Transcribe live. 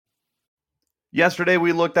Yesterday,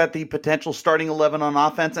 we looked at the potential starting 11 on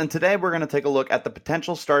offense, and today we're going to take a look at the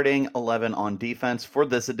potential starting 11 on defense for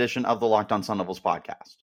this edition of the Locked On Sun Devils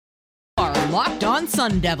podcast. Are Locked On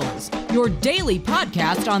Sun Devils, your daily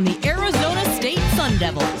podcast on the Arizona State Sun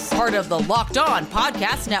Devils, part of the Locked On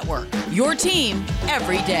Podcast Network, your team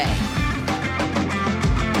every day.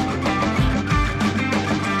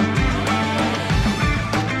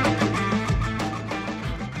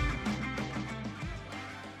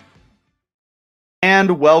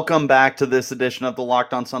 And welcome back to this edition of the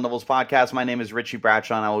Locked On Sun Devils podcast. My name is Richie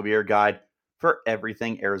Bradshaw, and I will be your guide for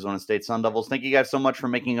everything Arizona State Sun Devils. Thank you guys so much for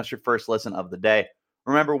making us your first listen of the day.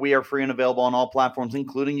 Remember, we are free and available on all platforms,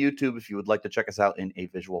 including YouTube, if you would like to check us out in a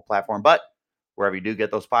visual platform. But wherever you do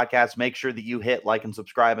get those podcasts, make sure that you hit like and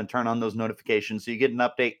subscribe and turn on those notifications so you get an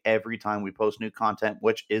update every time we post new content,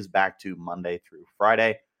 which is back to Monday through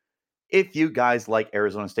Friday. If you guys like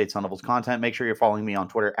Arizona State Sun Devils content, make sure you're following me on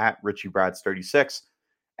Twitter at RichieBrads36,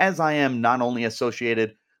 as I am not only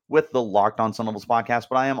associated with the Locked On Sun Devils podcast,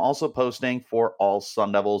 but I am also posting for All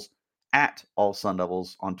Sun Devils at All Sun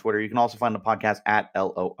Devils on Twitter. You can also find the podcast at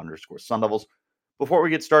LO_Sun Devils. Before we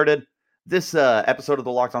get started, this episode of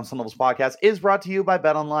the Locked On Sun Devils podcast is brought to you by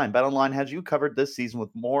BetOnline. BetOnline has you covered this season with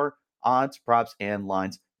more odds, props, and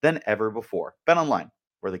lines than ever before. BetOnline,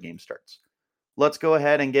 where the game starts. Let's go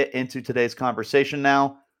ahead and get into today's conversation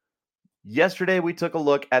now. Yesterday, we took a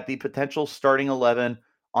look at the potential starting 11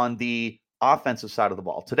 on the offensive side of the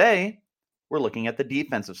ball. Today, we're looking at the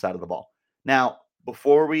defensive side of the ball. Now,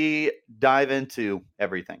 before we dive into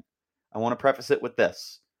everything, I want to preface it with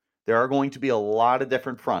this. There are going to be a lot of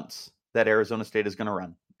different fronts that Arizona State is going to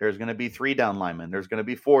run. There's going to be 3 down linemen. There's going to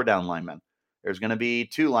be 4 down linemen. There's going to be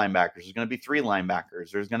 2 linebackers. There's going to be 3 linebackers.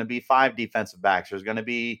 There's going to be 5 defensive backs. There's going to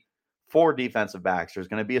be 4 defensive backs. There's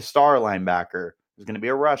going to be a star linebacker. There's going to be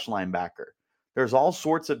a rush linebacker. There's all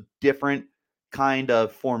sorts of different kind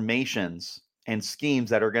of formations and schemes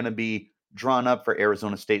that are going to be drawn up for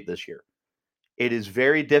Arizona State this year. It is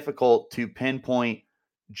very difficult to pinpoint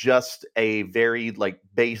just a very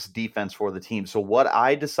base defense for the team. So what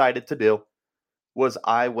I decided to do was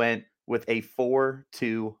I went with a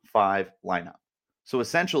 4-2-5 lineup. So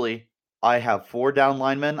essentially, I have 4 down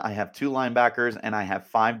linemen, I have 2 linebackers, and I have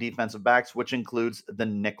 5 defensive backs, which includes the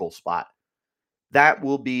nickel spot. That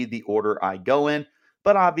will be the order I go in.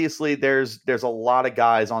 But obviously, there's a lot of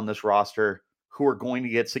guys on this roster who are going to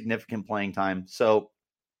get significant playing time. So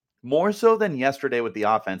more so than yesterday with the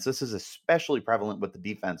offense, this is especially prevalent with the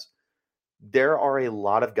defense. There are a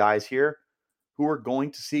lot of guys here who are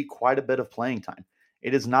going to see quite a bit of playing time.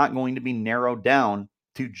 It is not going to be narrowed down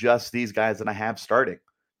to just these guys that I have starting.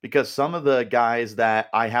 Because some of the guys that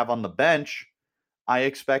I have on the bench, I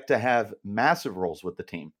expect to have massive roles with the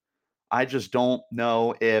team. I just don't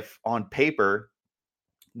know if on paper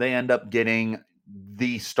they end up getting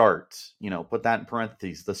the starts. Put that in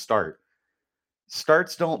parentheses, the start.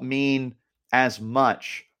 Starts don't mean as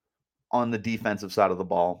much on the defensive side of the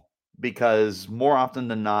ball because more often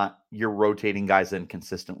than not, you're rotating guys in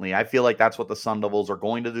consistently. I feel like that's what the Sun Devils are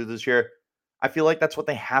going to do this year. I feel like that's what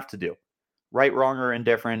they have to do. Right, wrong, or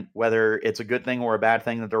indifferent, whether it's a good thing or a bad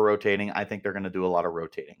thing that they're rotating, I think they're going to do a lot of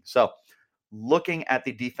rotating. So looking at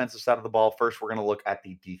the defensive side of the ball, first we're going to look at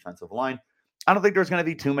the defensive line. I don't think there's going to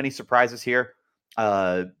be too many surprises here.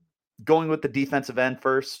 Going with the defensive end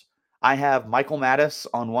first, I have Michael Mattis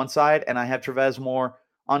on one side, and I have Trevez Moore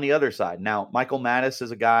on the other side. Now, Michael Mattis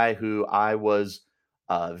is a guy who I was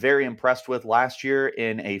very impressed with last year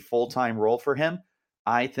in a full-time role for him.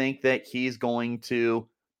 I think that he's going to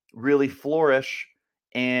really flourish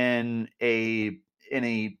in the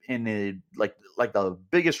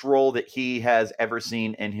biggest role that he has ever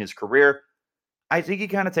seen in his career. I think he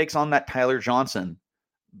kind of takes on that Tyler Johnson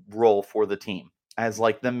role for the team as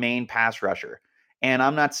the main pass rusher. And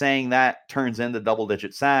I'm not saying that turns into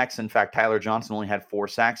double-digit sacks. In fact, Tyler Johnson only had 4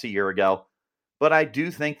 sacks a year ago. But I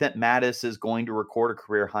do think that Mattis is going to record a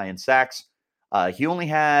career high in sacks. He only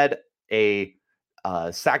had a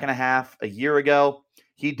sack and a half a year ago.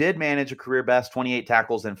 He did manage a career best 28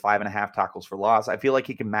 tackles and 5.5 tackles for loss. I feel like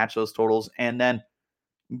he can match those totals and then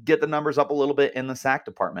get the numbers up a little bit in the sack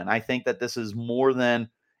department. I think that this is more than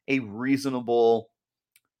a reasonable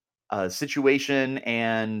situation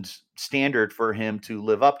and standard for him to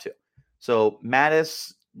live up to. So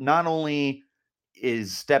Mattis not only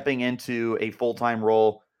is stepping into a full-time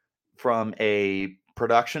role from a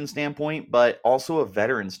production standpoint, but also a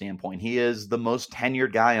veteran standpoint. He is the most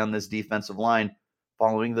tenured guy on this defensive line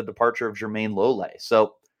following the departure of Jermaine Lole.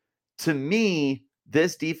 So to me,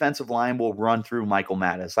 this defensive line will run through Michael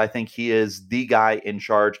Mattis. I think he is the guy in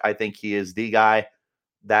charge. I think he is the guy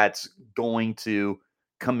that's going to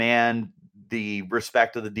command the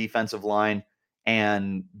respect of the defensive line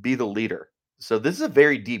and be the leader. So this is a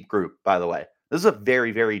very deep group, by the way. This is a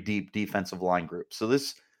very, very deep defensive line group. So this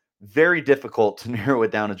is very difficult to narrow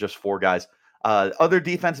it down to just 4 guys. Other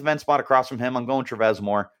defensive end spot across from him, I'm going Trevez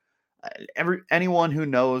Moore. Anyone who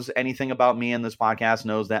knows anything about me in this podcast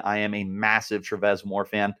knows that I am a massive Trevez Moore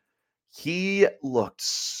fan. He looked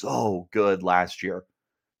so good last year.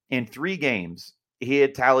 In 3 games, he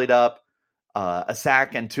had tallied up a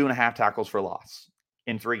sack and 2.5 tackles for loss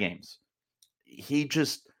in 3 games. He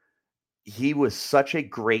was such a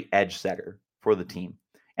great edge setter for the team.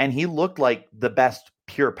 And he looked like the best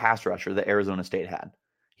pure pass rusher that Arizona State had.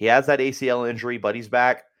 He has that ACL injury, but he's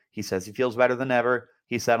back. He says he feels better than ever.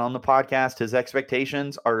 He said on the podcast his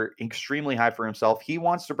expectations are extremely high for himself. He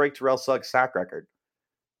wants to break Terrell Suggs' sack record.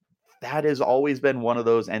 That has always been one of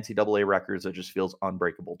those NCAA records that just feels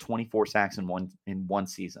unbreakable. 24 sacks in one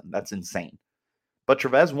season. That's insane. But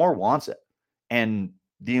Trevez Moore wants it. And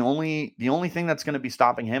the only thing that's going to be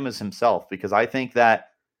stopping him is himself, because I think that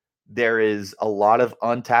there is a lot of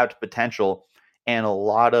untapped potential and a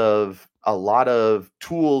lot of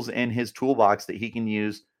tools in his toolbox that he can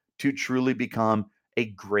use to truly become a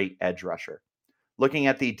great edge rusher. Looking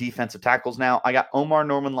at the defensive tackles now, I got Omar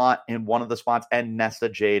Norman-Lott in one of the spots and Nesta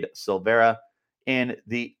Jade Silvera in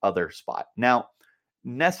the other spot. Now,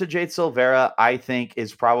 Nesta Jade Silvera, I think,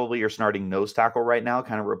 is probably your starting nose tackle right now,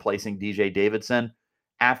 kind of replacing DJ Davidson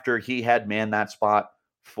after he had manned that spot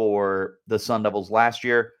for the Sun Devils last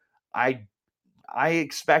year. I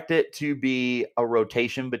expect it to be a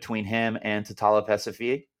rotation between him and Tatala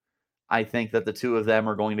Pesafi. I think that the two of them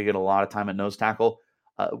are going to get a lot of time at nose tackle.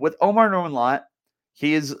 With Omar Norman-Lott,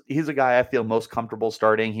 he's a guy I feel most comfortable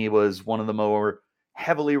starting. He was one of the more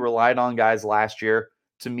heavily relied on guys last year.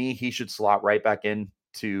 To me, he should slot right back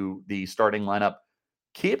into the starting lineup.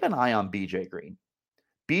 Keep an eye on BJ Green.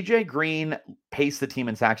 BJ Green paced the team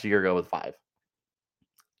in sacks a year ago with 5.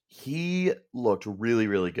 He looked really,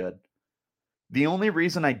 really good. The only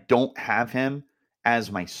reason I don't have him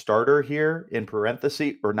as my starter here in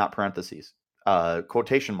quotation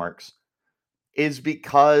marks, is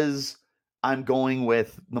because I'm going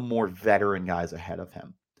with the more veteran guys ahead of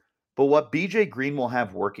him. But what BJ Green will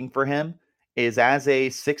have working for him is, as a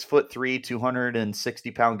 6'3",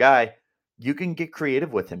 260-pound guy, you can get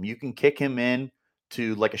creative with him. You can kick him in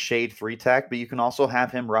to like a shade 3 tech, but you can also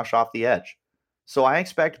have him rush off the edge. So I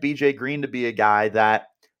expect BJ Green to be a guy that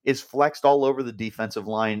is flexed all over the defensive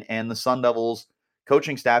line, and the Sun Devils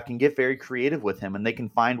coaching staff can get very creative with him, and they can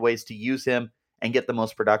find ways to use him and get the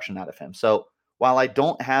most production out of him. So while I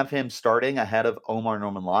don't have him starting ahead of Omar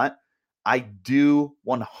Norman-Lott, I do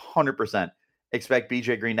 100% expect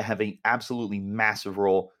BJ Green to have an absolutely massive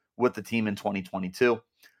role with the team in 2022.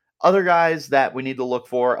 Other guys that we need to look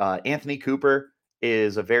for, Anthony Cooper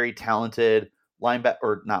is a very talented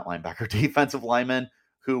defensive lineman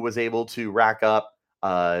who was able to rack up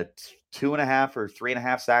 2.5 or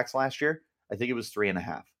 3.5 sacks last year. I think it was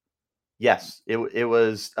 3.5. Yes, it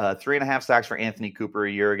was 3.5 sacks for Anthony Cooper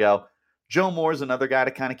a year ago. Joe Moore is another guy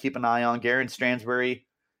to kind of keep an eye on. Garen Stransbury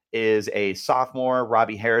is a sophomore.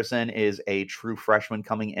 Robbie Harrison is a true freshman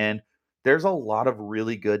coming in. There's a lot of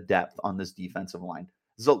really good depth on this defensive line.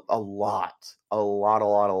 There's a lot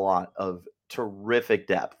of terrific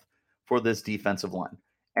depth for this defensive line.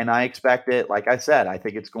 And I expect it, like I said, I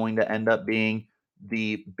think it's going to end up being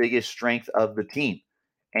the biggest strength of the team.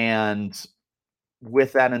 And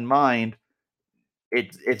with that in mind,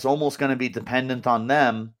 it's almost going to be dependent on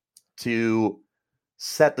them to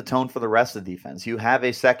set the tone for the rest of the defense. You have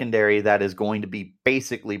a secondary that is going to be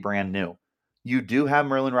basically brand new. You do have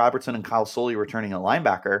Merlin Robertson and Kyle Sully returning a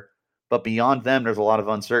linebacker, but beyond them, there's a lot of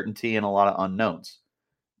uncertainty and a lot of unknowns.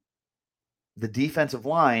 The defensive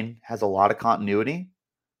line has a lot of continuity,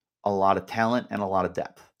 a lot of talent, and a lot of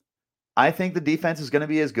depth. I think the defense is going to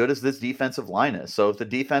be as good as this defensive line is. So if the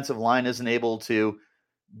defensive line isn't able to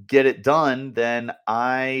get it done, then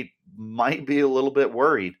I might be a little bit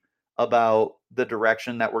worried about the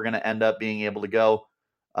direction that we're going to end up being able to go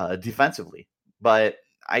defensively. But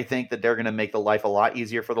I think that they're going to make the life a lot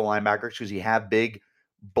easier for the linebackers, because you have big,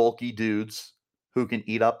 bulky dudes who can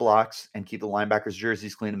eat up blocks and keep the linebackers'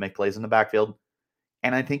 jerseys clean and make plays in the backfield.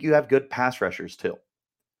 And I think you have good pass rushers too.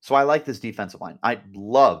 So I like this defensive line. I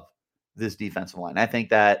love this defensive line. I think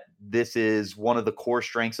that this is one of the core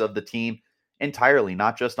strengths of the team entirely,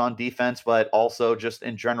 not just on defense, but also just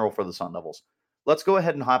in general for the Sun Devils. Let's go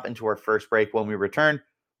ahead and hop into our first break. When we return,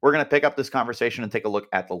 we're going to pick up this conversation and take a look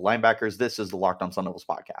at the linebackers. This is the Locked On Sun Devils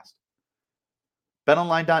podcast.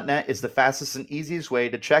 BetOnline.net is the fastest and easiest way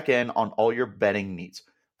to check in on all your betting needs.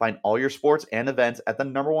 Find all your sports and events at the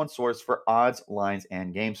 #1 source for odds, lines,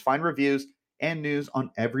 and games. Find reviews and news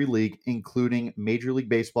on every league, including Major League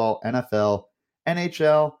Baseball, NFL,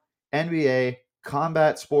 NHL, NBA,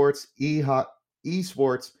 combat sports,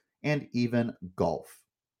 esports, and even golf.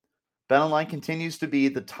 BetOnline continues to be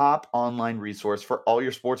the top online resource for all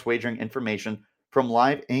your sports wagering information, from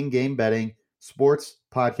live in-game betting, sports,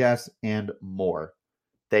 podcasts, and more.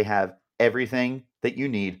 They have everything that you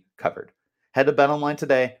need covered. Head to BetOnline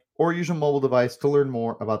today or use your mobile device to learn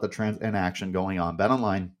more about the trends and action going on.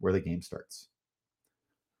 BetOnline, where the game starts.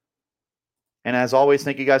 And as always,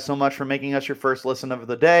 thank you guys so much for making us your first listen of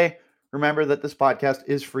the day. Remember that this podcast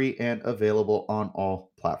is free and available on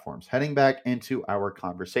all platforms. Heading back into our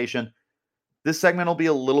conversation, this segment will be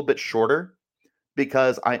a little bit shorter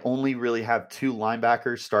because I only really have 2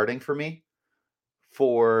 linebackers starting for me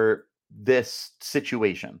for this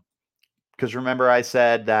situation. Because remember, I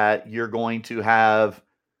said that you're going to have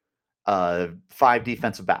 5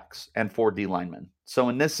 defensive backs and 4 D linemen. So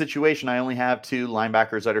in this situation, I only have 2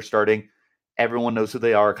 linebackers that are starting. Everyone knows who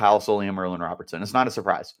they are, Kyle Soelle and Merlin Robertson. It's not a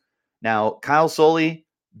surprise. Now, Kyle Soelle,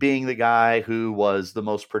 being the guy who was the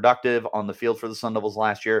most productive on the field for the Sun Devils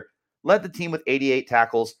last year, led the team with 88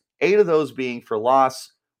 tackles, 8 of those being for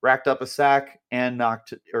loss, racked up a sack, and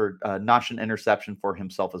notched an interception for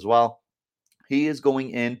himself as well. He is going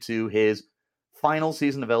into his final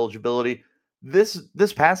season of eligibility.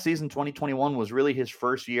 This past season, 2021, was really his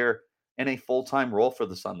first year in a full-time role for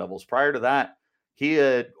the Sun Devils. Prior to that, he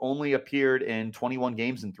had only appeared in 21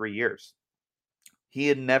 games in 3 years. He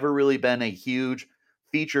had never really been a huge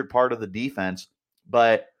featured part of the defense,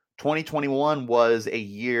 but 2021 was a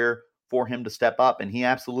year for him to step up, and he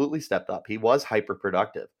absolutely stepped up. He was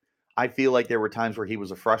hyper-productive. I feel like there were times where he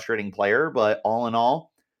was a frustrating player, but all in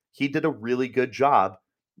all, he did a really good job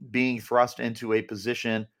being thrust into a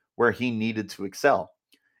position where he needed to excel.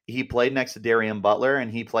 He played next to Darian Butler,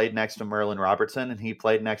 and he played next to Merlin Robertson, and he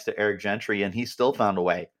played next to Eric Gentry, and he still found a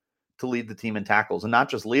way to lead the team in tackles. And not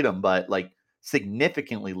just lead them, but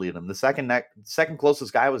significantly lead them. The second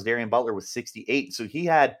closest guy was Darian Butler with 68. So he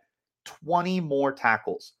had 20 more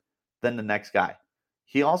tackles than the next guy.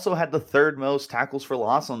 He also had the 3rd most tackles for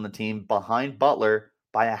loss on the team, behind Butler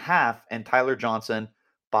by a half and Tyler Johnson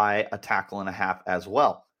by a tackle and a half as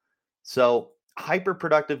well. So hyper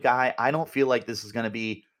productive guy. I don't feel like this is going to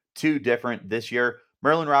be too different this year.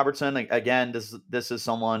 Merlin Robertson, again, this is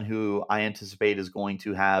someone who I anticipate is going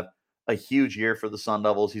to have a huge year for the Sun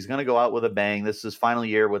Devils. He's going to go out with a bang. This is his final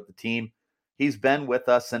year with the team. He's been with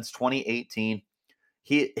us since 2018.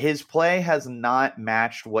 His play has not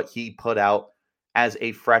matched what he put out as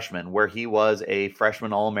a freshman, where he was a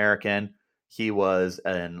freshman All-American. He was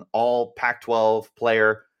an all Pac-12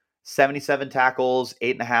 player, 77 tackles,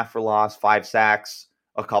 8.5 for loss, 5 sacks,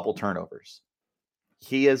 a couple turnovers.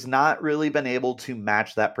 He has not really been able to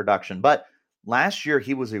match that production, but last year,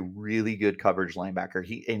 he was a really good coverage linebacker.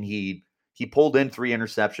 He pulled in 3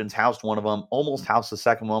 interceptions, housed one of them, almost housed the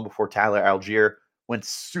second one before Tyler Algier went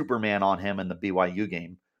Superman on him in the BYU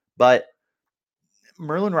game. But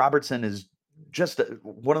Merlin Robertson is just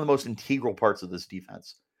one of the most integral parts of this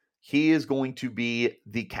defense. He is going to be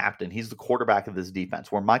the captain. He's the quarterback of this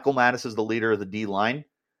defense, where Michael Mattis is the leader of the D-line,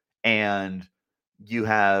 and you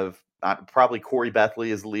have probably Corey Bethley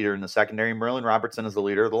is the leader in the secondary. Merlin Robertson is the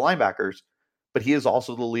leader of the linebackers. But he is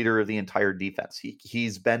also the leader of the entire defense.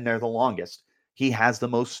 He's been there the longest. He has the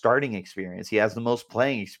most starting experience. He has the most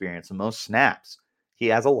playing experience, the most snaps. He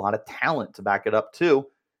has a lot of talent to back it up too.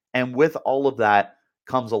 And with all of that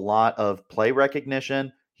comes a lot of play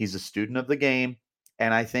recognition. He's a student of the game.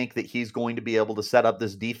 And I think that he's going to be able to set up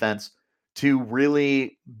this defense to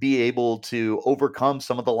really be able to overcome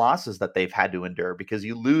some of the losses that they've had to endure, because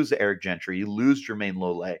you lose Eric Gentry, you lose Jermaine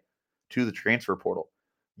Lole to the transfer portal.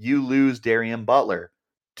 You lose Darian Butler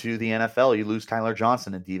to the NFL. You lose Tyler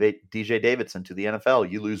Johnson and DJ Davidson to the NFL.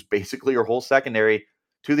 You lose basically your whole secondary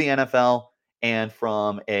to the NFL, and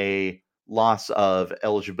from a loss of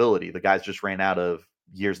eligibility. The guys just ran out of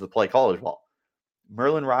years to play college ball.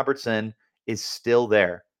 Merlin Robertson is still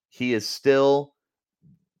there. He is still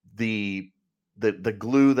the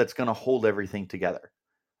glue that's going to hold everything together.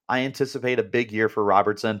 I anticipate a big year for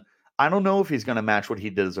Robertson. I don't know if he's going to match what he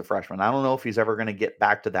did as a freshman. I don't know if he's ever going to get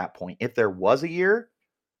back to that point. If there was a year,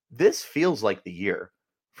 this feels like the year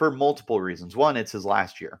for multiple reasons. One, it's his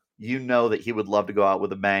last year. You know that he would love to go out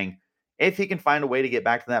with a bang. If he can find a way to get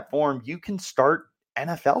back to that form, you can start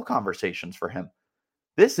NFL conversations for him.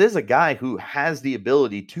 This is a guy who has the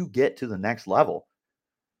ability to get to the next level.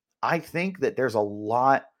 I think that there's a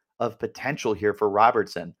lot of potential here for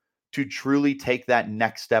Robertson to truly take that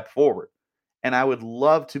next step forward. And I would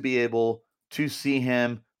love to be able to see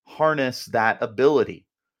him harness that ability.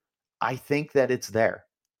 I think that it's there.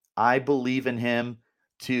 I believe in him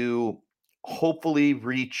to hopefully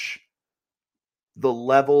reach the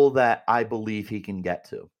level that I believe he can get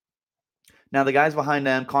to. Now, the guys behind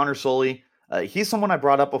them, Connor Soley, he's someone I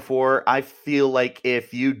brought up before. I feel like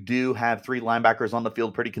if you do have three linebackers on the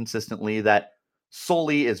field pretty consistently, that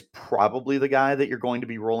Soley is probably the guy that you're going to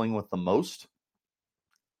be rolling with the most.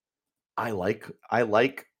 I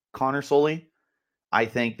like Connor Soley. I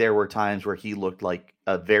think there were times where he looked like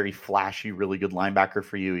a very flashy, really good linebacker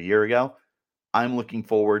for you a year ago. I'm looking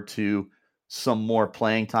forward to some more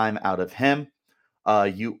playing time out of him.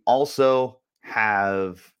 You also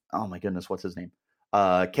have, oh my goodness, what's his name?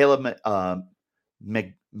 Caleb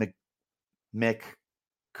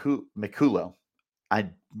McCullough.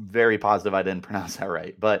 I'm very positive I didn't pronounce that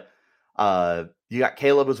right. But you got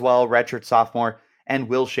Caleb as well, redshirt sophomore, and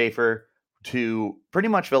Will Schaefer to pretty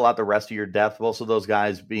much fill out the rest of your depth. Both of those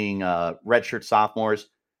guys being redshirt sophomores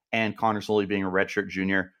and Connor Soley being a redshirt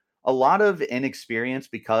junior. A lot of inexperience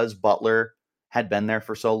because Butler had been there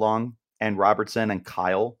for so long and Robertson and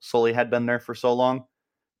Kyle Soley had been there for so long.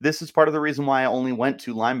 This is part of the reason why I only went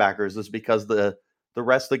to linebackers is because the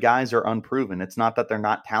rest of the guys are unproven. It's not that they're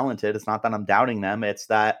not talented. It's not that I'm doubting them. It's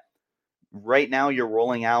that right now you're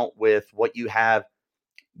rolling out with what you have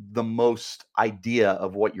the most idea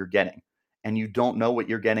of what you're getting. And you don't know what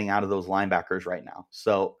you're getting out of those linebackers right now.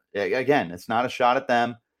 So again, it's not a shot at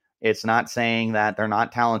them. It's not saying that they're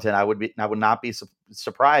not talented. I would not be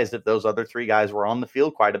surprised if those other three guys were on the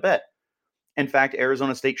field quite a bit. In fact,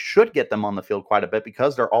 Arizona State should get them on the field quite a bit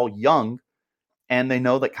because they're all young and they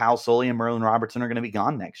know that Kyle Soley and Merlin Robertson are going to be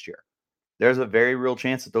gone next year. There's a very real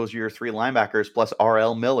chance that those are your three linebackers plus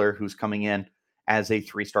R.L. Miller, who's coming in as a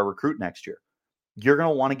 3-star recruit next year. You're going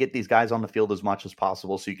to want to get these guys on the field as much as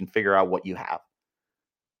possible so you can figure out what you have.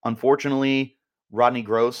 Unfortunately, Rodney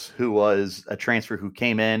Gross, who was a transfer who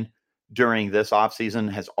came in during this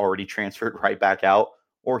offseason, has already transferred right back out,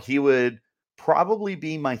 or he would probably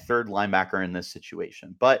be my third linebacker in this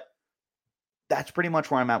situation. But that's pretty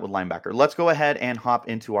much where I'm at with linebacker. Let's go ahead and hop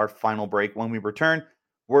into our final break. When we return,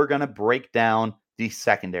 we're going to break down the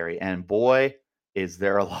secondary. And boy, is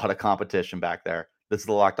there a lot of competition back there. This is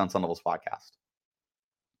the Locked On Sun Devils podcast.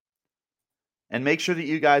 And make sure that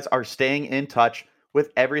you guys are staying in touch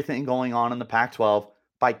with everything going on in the Pac-12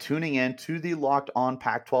 by tuning in to the Locked On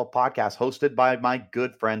Pac-12 podcast hosted by my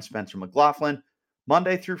good friend Spencer McLaughlin,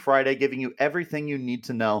 Monday through Friday, giving you everything you need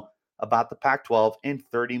to know about the Pac-12 in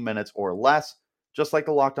 30 minutes or less. Just like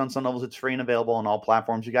the Locked On Sun Devils, it's free and available on all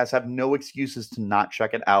platforms. You guys have no excuses to not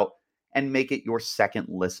check it out and make it your second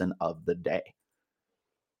listen of the day.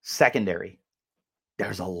 Secondary.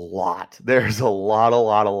 There's a lot. There's a lot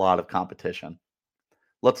of competition.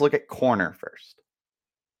 Let's look at corner first.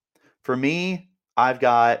 For me, I've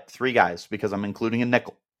got three guys because I'm including a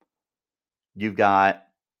nickel. You've got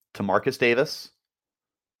Tamarcus Davis.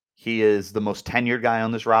 He is the most tenured guy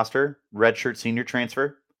on this roster, redshirt senior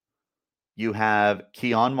transfer. You have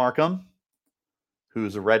Keon Markham,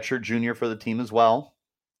 who's a redshirt junior for the team as well.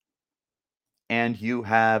 And you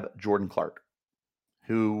have Jordan Clark,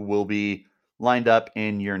 who will be lined up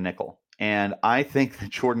in your nickel. And I think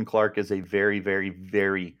that Jordan Clark is a very, very,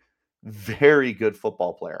 very, very good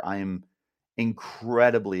football player. I am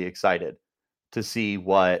incredibly excited to see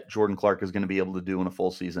what Jordan Clark is going to be able to do in a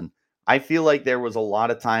full season. I feel like there was a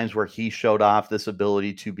lot of times where he showed off this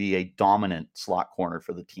ability to be a dominant slot corner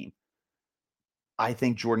for the team. I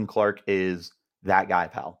think Jordan Clark is that guy,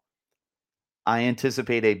 pal. I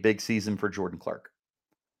anticipate a big season for Jordan Clark.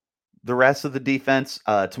 The rest of the defense,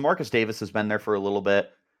 Tamarcus Davis has been there for a little bit.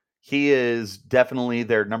 He is definitely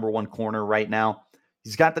their number one corner right now.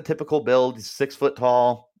 He's got the typical build. He's 6 foot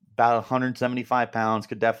tall, about 175 pounds.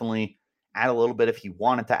 Could definitely add a little bit if he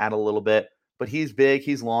wanted to add a little bit. But he's big,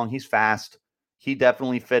 he's long, he's fast. He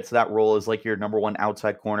definitely fits that role as like your number one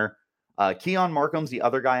outside corner. Keon Markham's the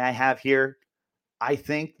other guy I have here. I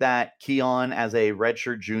think that Keon, as a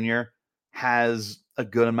redshirt junior, has a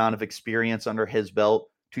good amount of experience under his belt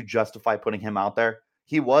to justify putting him out there.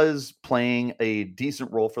 He was playing a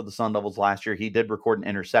decent role for the Sun Devils last year. He did record an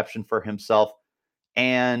interception for himself,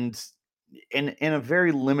 and in a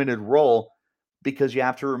very limited role, because you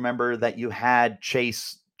have to remember that you had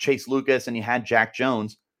Chase Lucas and you had Jack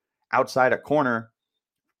Jones outside at corner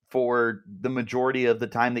for the majority of the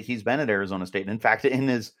time that he's been at Arizona State. In fact, in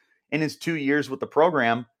his 2 years with the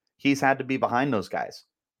program, he's had to be behind those guys.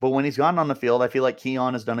 But when he's gone on the field, I feel like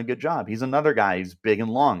Keon has done a good job. He's another guy. He's big and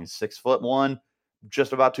long. He's 6'1",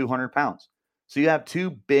 just about 200 pounds. So you have two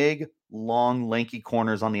big, long, lanky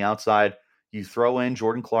corners on the outside. You throw in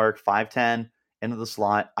Jordan Clark, 5'10", into the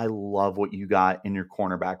slot. I love what you got in your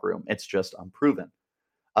cornerback room. It's just unproven.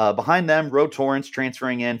 Behind them, Ro Torrance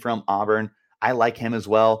transferring in from Auburn. I like him as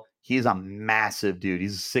well. He's a massive dude.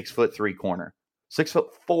 He's a 6'3" corner,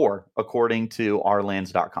 6'4" according to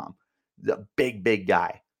ourlands.com. The big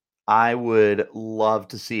guy. I would love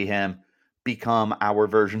to see him become our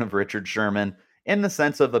version of Richard Sherman in the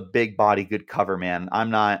sense of a big body, good cover man. I'm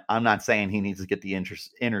not saying he needs to get the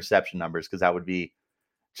interception numbers, because that would be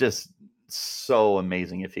just so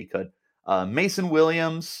amazing if he could. Mason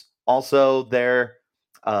Williams also there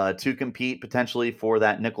to compete potentially for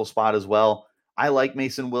that nickel spot as well. I like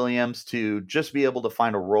Mason Williams to just be able to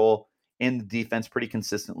find a role in the defense pretty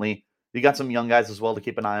consistently. You got some young guys as well to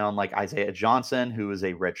keep an eye on, like Isaiah Johnson, who is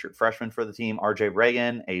a redshirt freshman for the team, RJ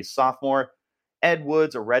Reagan, a sophomore, Ed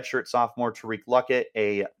Woods, a redshirt sophomore, Tariq Luckett,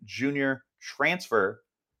 a junior transfer,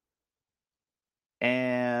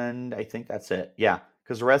 and I think that's it. Yeah,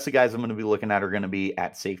 because the rest of the guys I'm going to be looking at are going to be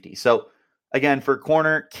at safety. So again, for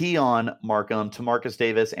corner, Keon Markham, Tamarcus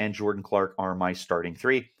Davis, and Jordan Clark are my starting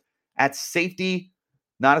three. At safety,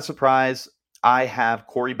 not a surprise, I have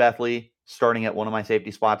Corey Bethley starting at one of my safety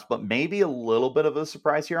spots, but maybe a little bit of a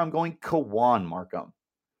surprise here. I'm going Kawan Markham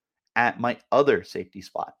at my other safety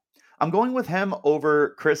spot. I'm going with him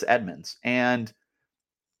over Chris Edmonds, and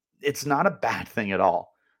it's not a bad thing at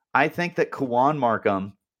all. I think that Kawan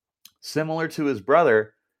Markham, similar to his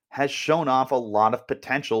brother, has shown off a lot of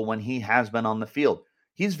potential when he has been on the field.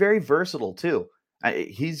 He's very versatile too.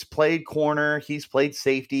 He's played corner, he's played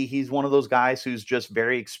safety. He's one of those guys who's just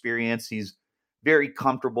very experienced. He's very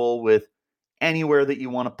comfortable with anywhere that you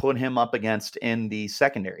want to put him up against in the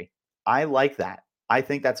secondary. I like that. I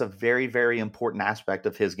think that's a very, very important aspect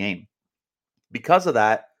of his game. Because of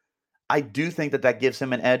that, I do think that gives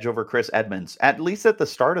him an edge over Chris Edmonds, at least at the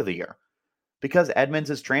start of the year, because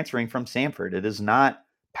Edmonds is transferring from Samford. It is not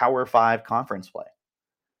Power 5 conference play.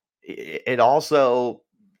 It also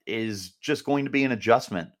is just going to be an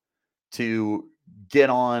adjustment to get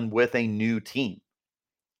on with a new team.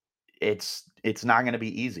 It's not going to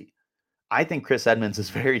be easy. I think Chris Edmonds is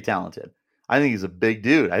very talented. I think he's a big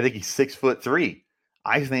dude. I think he's 6'3".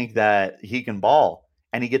 I think that he can ball,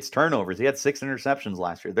 and he gets turnovers. He had 6 interceptions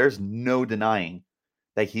last year. There's no denying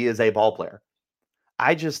that he is a ball player.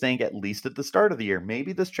 I just think, at least at the start of the year,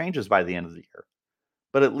 maybe this changes by the end of the year,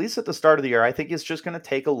 but at least at the start of the year, I think it's just going to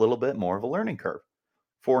take a little bit more of a learning curve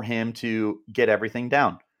for him to get everything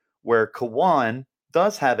down, where Kawan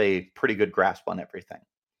does have a pretty good grasp on everything.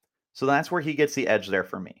 So that's where he gets the edge there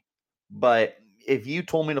for me. But if you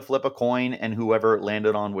told me to flip a coin and whoever it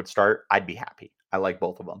landed on would start, I'd be happy. I like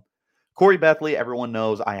both of them. Corey Bethley, everyone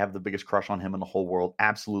knows I have the biggest crush on him in the whole world.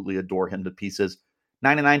 Absolutely adore him to pieces.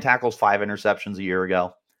 99 tackles, 5 interceptions a year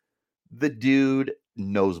ago. The dude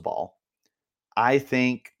knows ball. I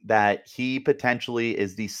think that he potentially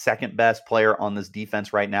is the second best player on this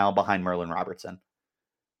defense right now behind Merlin Robertson.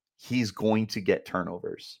 He's going to get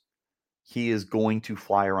turnovers. He is going to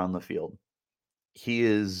fly around the field. He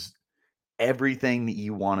is everything that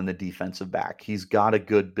you want in the defensive back. He's got a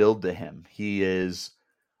good build to him. He is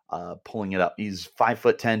pulling it up. He's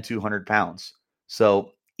 5'10", 200 pounds.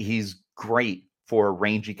 So he's great for a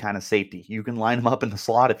rangy kind of safety. You can line him up in the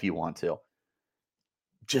slot if you want to.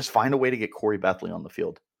 Just find a way to get Corey Bethley on the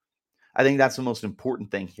field. I think that's the most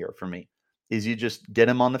important thing here for me, is you just get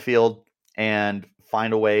him on the field and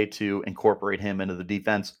find a way to incorporate him into the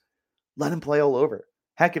defense. Let him play all over.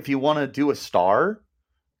 Heck, if you want to do a star,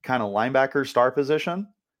 kind of linebacker star position,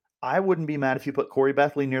 I wouldn't be mad if you put Corey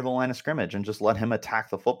Bethley near the line of scrimmage and just let him attack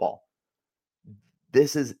the football.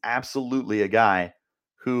 This is absolutely a guy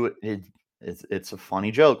who, it's a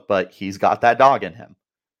funny joke, but he's got that dog in him.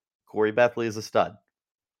 Corey Bethley is a stud.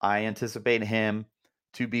 I anticipate him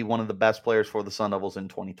to be one of the best players for the Sun Devils in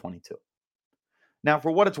 2022. Now,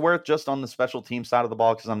 for what it's worth, just on the special team side of the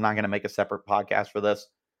ball, because I'm not going to make a separate podcast for this,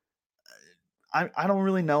 I don't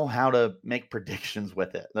really know how to make predictions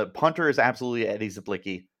with it. The punter is absolutely Eddie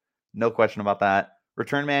Zaplicki. No question about that.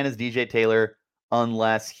 Return man is DJ Taylor,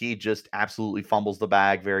 unless he just absolutely fumbles the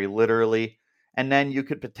bag very literally. And then you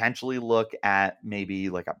could potentially look at maybe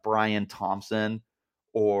like a Brian Thompson,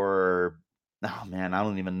 or, oh man, I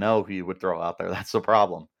don't even know who you would throw out there. That's the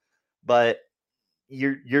problem. But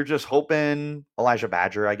you're just hoping Elijah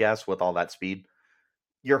Badger, I guess, with all that speed.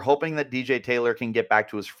 You're hoping that DJ Taylor can get back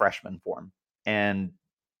to his freshman form and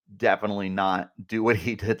definitely not do what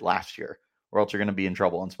he did last year, or else you're going to be in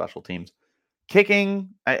trouble on special teams.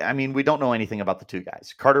 Kicking, I mean, we don't know anything about the two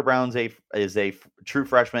guys. Carter Brown is a true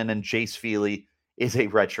freshman, and Jace Feely is a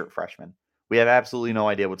redshirt freshman. We have absolutely no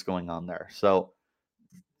idea what's going on there. So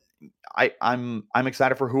I'm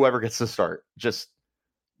excited for whoever gets to start. Just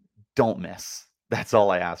don't miss. That's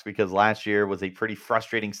all I ask, because last year was a pretty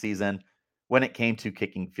frustrating season when it came to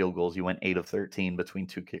kicking field goals. You went 8 of 13 between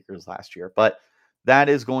two kickers last year. But that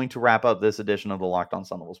is going to wrap up this edition of the Locked On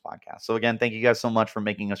Sun Devils podcast. So again, thank you guys so much for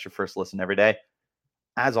making us your first listen every day.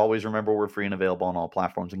 As always, remember we're free and available on all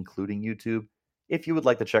platforms, including YouTube, if you would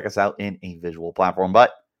like to check us out in a visual platform.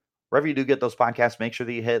 But wherever you do get those podcasts, make sure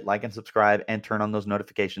that you hit like and subscribe and turn on those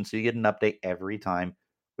notifications so you get an update every time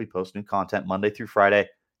we post new content Monday through Friday.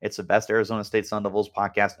 It's the best Arizona State Sun Devils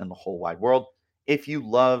podcast in the whole wide world. If you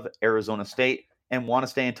love Arizona State and want to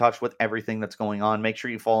stay in touch with everything that's going on, make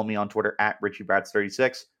sure you follow me on Twitter at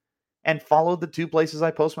RichieBrats36 and follow the two places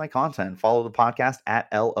I post my content. Follow the podcast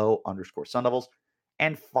at LO_Sun Devils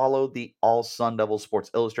and follow the All Sun Devils Sports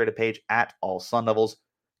Illustrated page at All Sun Devils.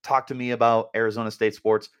 Talk to me about Arizona State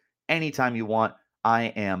sports anytime you want. I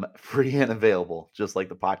am free and available, just like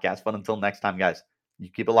the podcast. But until next time, guys, you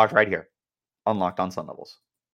keep it locked right here on Locked On Sun Devils.